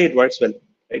mostly it works well,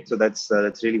 right? So that's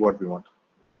really what we want.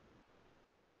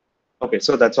 Okay,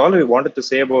 so that's all we wanted to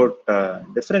say about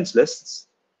difference lists.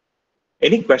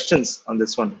 Any questions on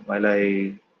this one while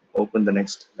I open the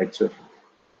next lecture?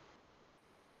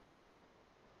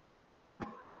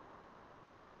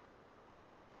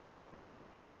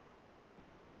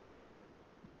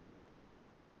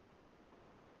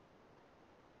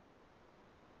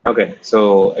 Okay,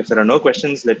 so if there are no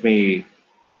questions, let me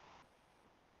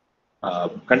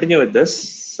continue with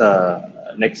this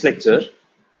next lecture.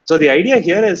 So the idea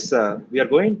here is we are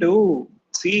going to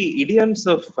see idioms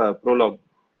of Prolog,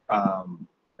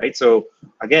 right? So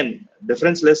again,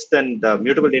 difference list and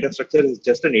mutable data structure is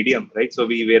just an idiom, right? So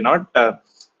we are not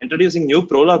introducing new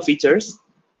Prolog features.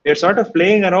 We are sort of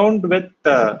playing around with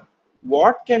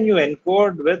what can you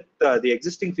encode with the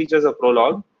existing features of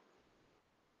Prolog,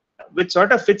 which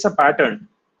sort of fits a pattern,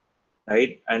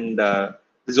 right? And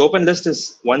this open list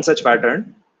is one such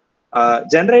pattern.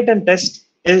 Generate and test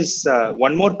is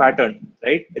one more pattern,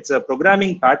 right? It's a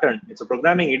programming pattern. It's a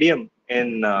programming idiom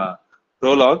in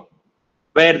Prolog,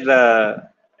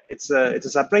 where it's a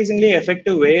surprisingly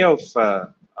effective way of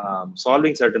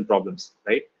solving certain problems,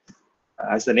 right?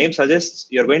 As the name suggests,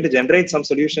 you're going to generate some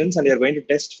solutions and you're going to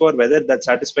test for whether that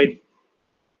satisfied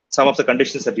some of the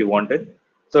conditions that you wanted.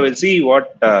 So we'll see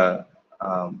what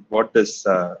this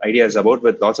idea is about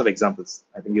with lots of examples.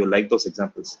 I think you'll like those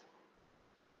examples.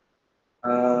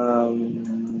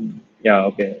 Yeah,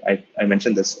 okay. I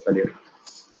mentioned this earlier.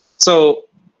 So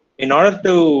in order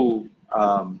to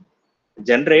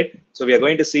generate, so we are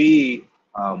going to see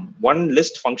one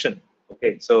list function.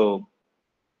 Okay, so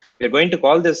we are going to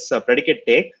call this predicate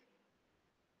take.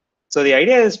 So the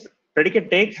idea is predicate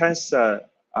take has an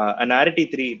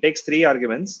arity 3, it takes 3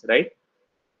 arguments, right?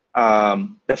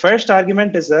 The first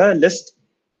argument is a list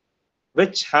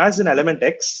which has an element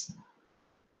x.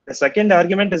 The second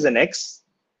argument is an x.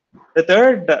 The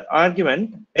third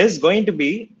argument is going to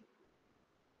be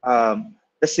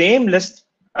the same list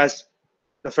as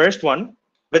the first one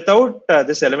without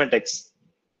this element x.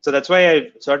 So that's why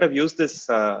I sort of use this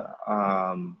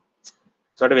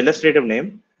sort of illustrative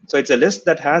name. So it's a list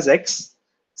that has x,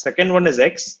 second one is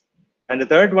x, and the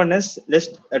third one is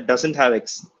list that doesn't have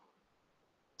x.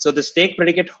 So the take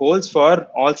predicate holds for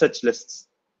all such lists.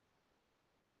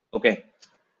 Okay,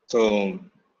 so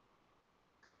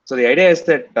the idea is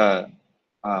that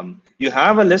you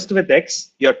have a list with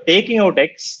x, you're taking out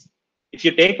x. If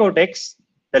you take out x,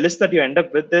 the list that you end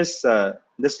up with is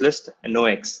this list and no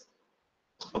x.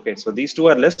 Okay, so these two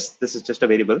are lists. This is just a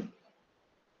variable.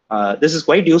 This is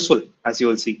quite useful, as you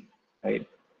will see. Right.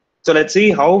 So let's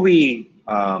see how we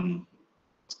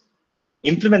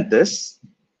implement this.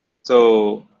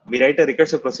 So we write a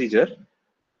recursive procedure.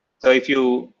 So if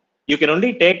you can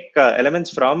only take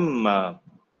elements from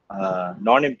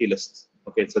non-empty lists.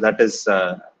 Okay, so that is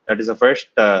the first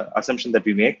assumption that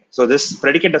we make. So this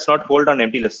predicate does not hold on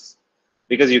empty lists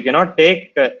because you cannot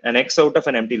take an x out of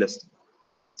an empty list.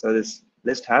 So this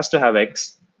list has to have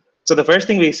x. So the first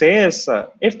thing we say is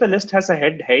if the list has a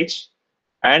head h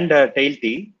and a tail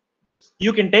t,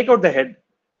 you can take out the head,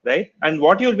 right? And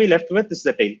what you'll be left with is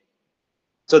the tail.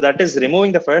 So that is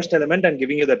removing the first element and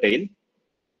giving you the tail.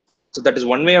 So that is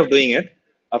one way of doing it.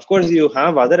 Of course, you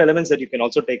have other elements that you can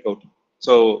also take out.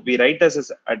 So we write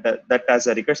that as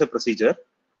a recursive procedure.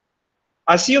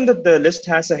 Assume that the list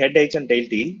has a head h and tail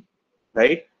t,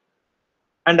 right?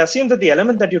 And assume that the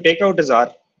element that you take out is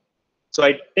r. So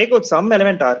I take out some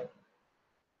element r,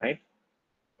 right?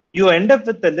 You end up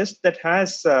with the list that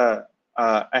has a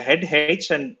head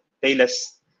h and tail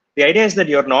s. The idea is that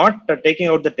you're not taking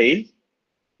out the tail.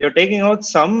 You're taking out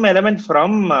some element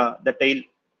from the tail,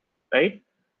 right?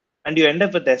 And you end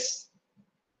up with s.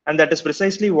 And that is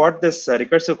precisely what this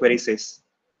recursive query says.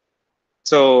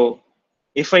 So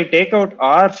if I take out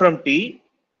r from t,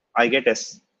 I get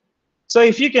s. So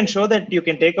if you can show that you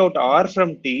can take out r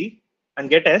from t and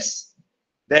get s,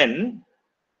 then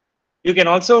you can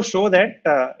also show that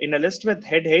in a list with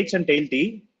head h and tail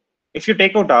t, if you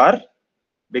take out r,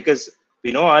 because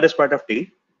we know r is part of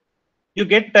t, you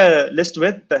get a list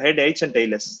with the head h and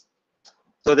tail s.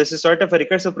 So this is sort of a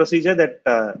recursive procedure that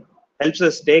helps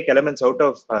us take elements out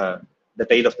of the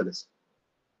tail of the list.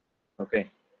 Okay,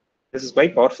 this is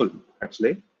quite powerful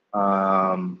actually.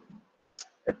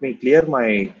 Let me clear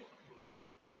my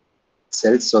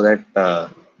cells so that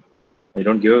I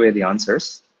don't give away the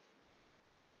answers.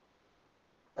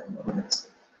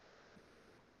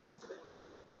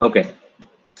 Okay,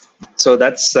 so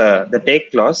that's the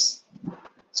take clause.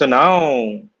 So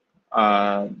now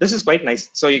this is quite nice.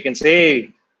 So you can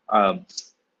say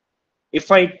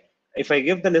if I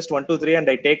give the list 1, 2, 3 and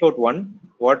I take out 1,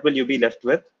 what will you be left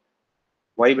with?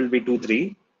 Y will be 2,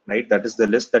 3, right? That is the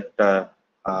list that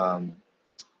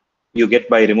you get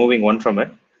by removing 1 from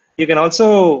it. You can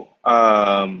also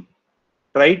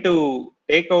try to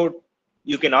take out,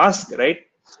 you can ask, right?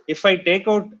 If I take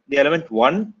out the element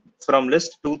 1 from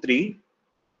list 2, 3,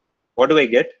 what do I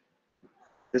get?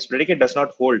 This predicate does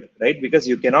not hold, right? Because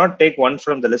you cannot take 1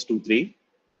 from the list 2, 3.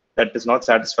 That is not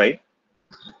satisfied.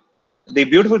 The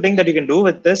beautiful thing that you can do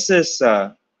with this is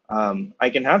I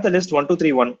can have the list 1, 2,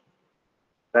 3, 1,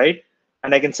 right?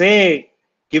 And I can say,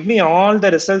 give me all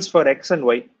the results for x and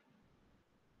y,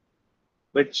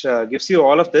 which gives you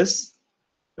all of this.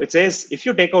 It says if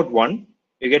you take out 1,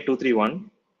 you get 2, 3,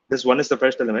 1. This 1 is the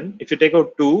first element. If you take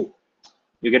out 2,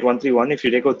 you get 1, 3, 1. If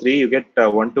you take out 3, you get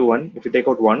 1, 2, 1. If you take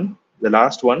out 1, the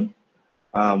last one,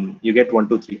 you get 1,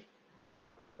 2, 3.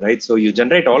 Right? So you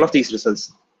generate all of these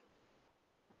results.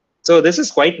 So this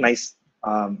is quite nice.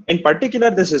 In particular,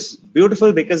 this is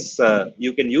beautiful because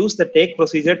you can use the take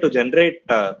procedure to generate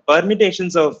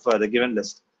permutations of the given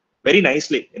list very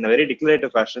nicely in a very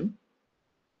declarative fashion.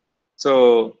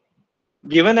 So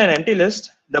given an empty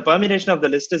list, the permutation of the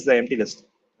list is the empty list,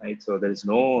 right? So there is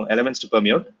no elements to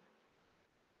permute.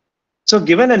 So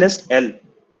given a list L,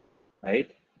 right,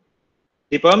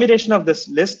 the permutation of this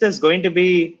list is going to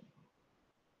be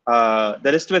the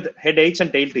list with head H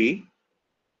and tail T,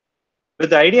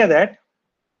 with the idea that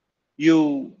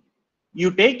you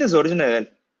take this original L,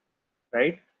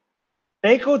 right?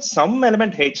 take out some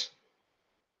element H,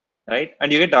 right?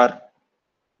 And you get R.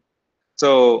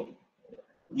 So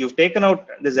you've taken out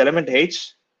this element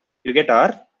H, you get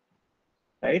R,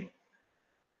 right?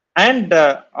 And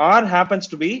R happens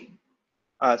to be,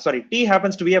 T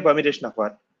happens to be a permutation of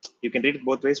R. You can read it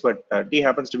both ways, but T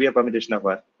happens to be a permutation of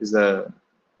R is the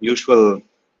usual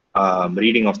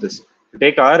reading of this. You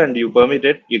take R and you permute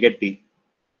it, you get T,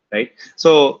 right?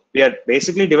 So we are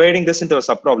basically dividing this into a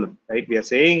subproblem, right? We are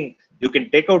saying you can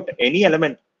take out any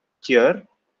element here,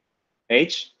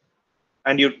 H,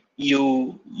 and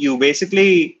you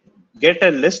basically get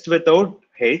a list without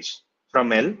H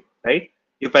from L, right?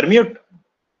 You permute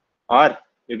R,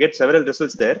 you get several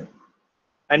results there,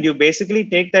 and you basically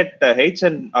take that H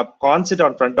and cons it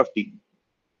on front of T,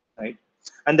 right?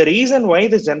 And the reason why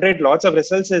this generate lots of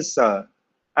results is,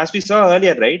 as we saw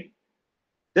earlier, right?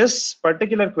 This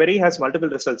particular query has multiple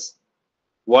results,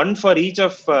 one for each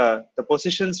of the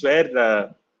positions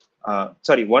where,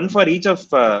 one for each of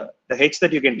the H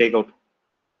that you can take out,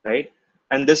 right?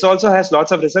 And this also has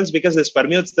lots of results because this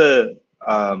permutes the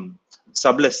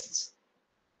sublists.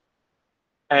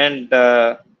 And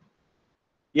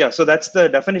yeah, so that's the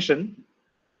definition.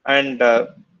 And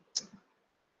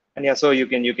yeah, so you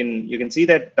can see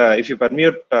that if you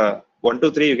permute 1,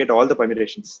 2, 3, you get all the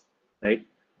permutations, right?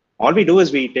 All we do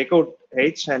is we take out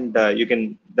H, and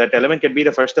that element can be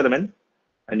the first element,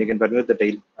 and you can permute the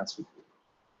tail as well.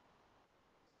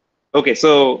 Okay,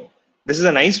 so this is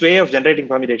a nice way of generating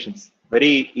permutations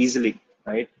very easily,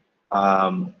 right?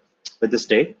 With this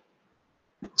state.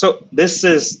 So this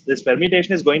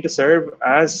permutation is going to serve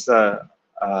as the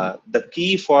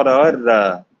key for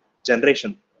our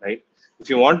generation, right?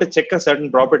 If you want to check a certain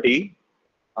property,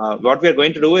 what we are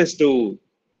going to do is to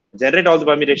generate all the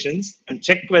permutations and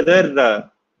check whether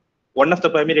one of the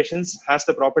permutations has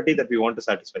the property that we want to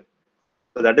satisfy.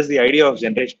 So that is the idea of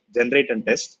generate and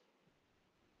test.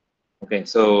 Okay,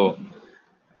 so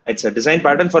it's a design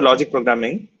pattern for logic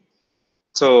programming.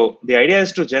 So the idea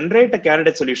is to generate a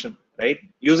candidate solution, right?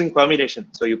 Using permutation.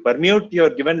 So you permute your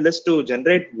given list to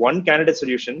generate one candidate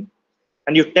solution,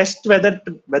 and you test whether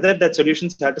that solution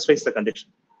satisfies the condition.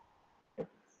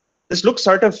 This looks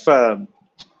sort of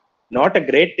not a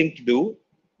great thing to do,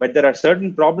 but there are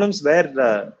certain problems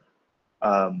where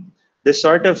this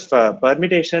sort of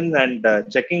permutation and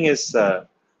checking is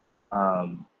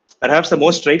perhaps the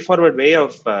most straightforward way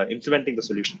of implementing the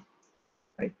solution,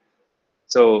 right?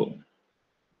 So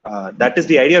that is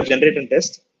the idea of generate and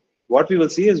test. What we will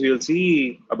see is we will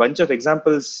see a bunch of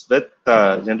examples with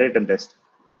generate and test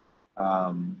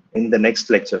in the next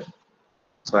lecture.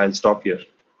 So I'll stop here.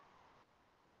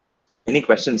 Any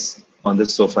questions on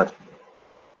this so far?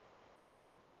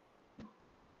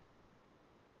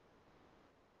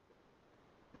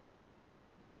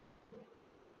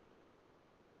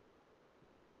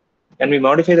 Can we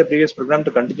modify the previous program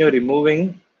to continue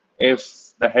removing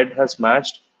if the head has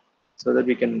matched so that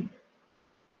we can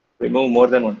remove more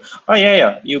than one? Oh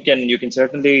yeah, you can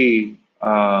certainly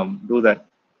do that.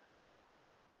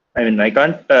 I mean, I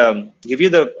can't tell you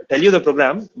the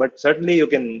program, but certainly you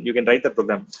can write the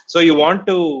program. So you want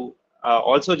to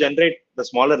also generate the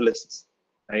smaller lists,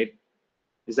 right?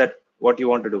 Is that what you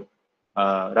want to do?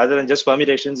 Rather than just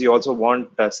permutations, you also want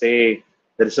say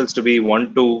the results to be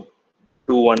 1, 2,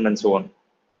 2, 1, and so on.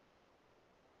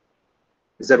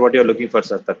 Is that what you're looking for,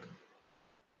 Sarthak?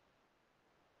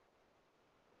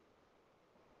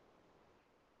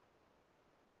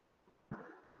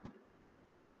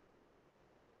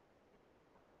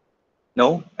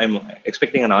 No, I'm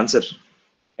expecting an answer.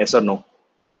 Yes or no?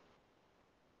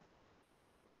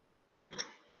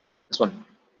 This one.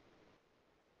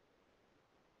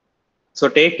 So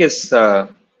take is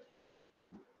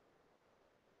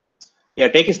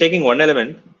take is taking one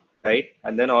element, right?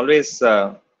 And then always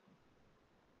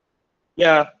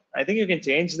yeah, I think you can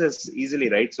change this easily,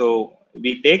 right? So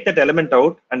we take that element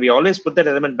out and we always put that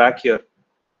element back here.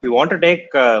 If you want to take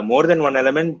more than one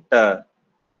element,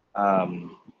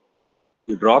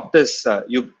 you drop this.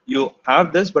 You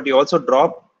have this, but you also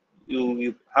drop.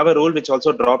 You have a rule which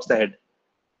also drops the head.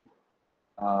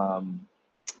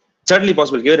 Certainly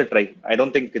possible. Give it a try. I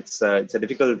don't think it's a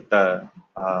difficult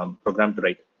program to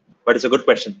write, but it's a good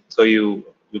question. So you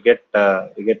get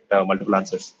multiple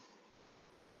answers.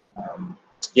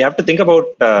 You have to think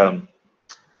about what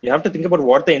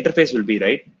the interface will be,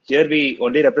 right? Here we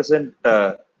only represent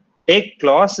take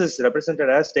clause is represented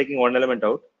as taking one element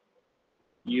out.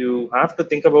 You have to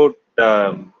think about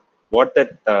what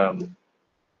the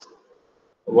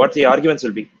arguments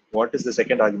will be. What is the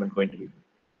second argument going to be?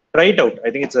 Try it out. I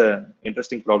think it's an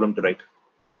interesting problem to write.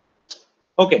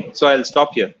 Okay, so I'll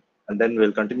stop here. and then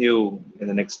we'll continue in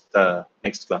the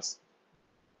next class.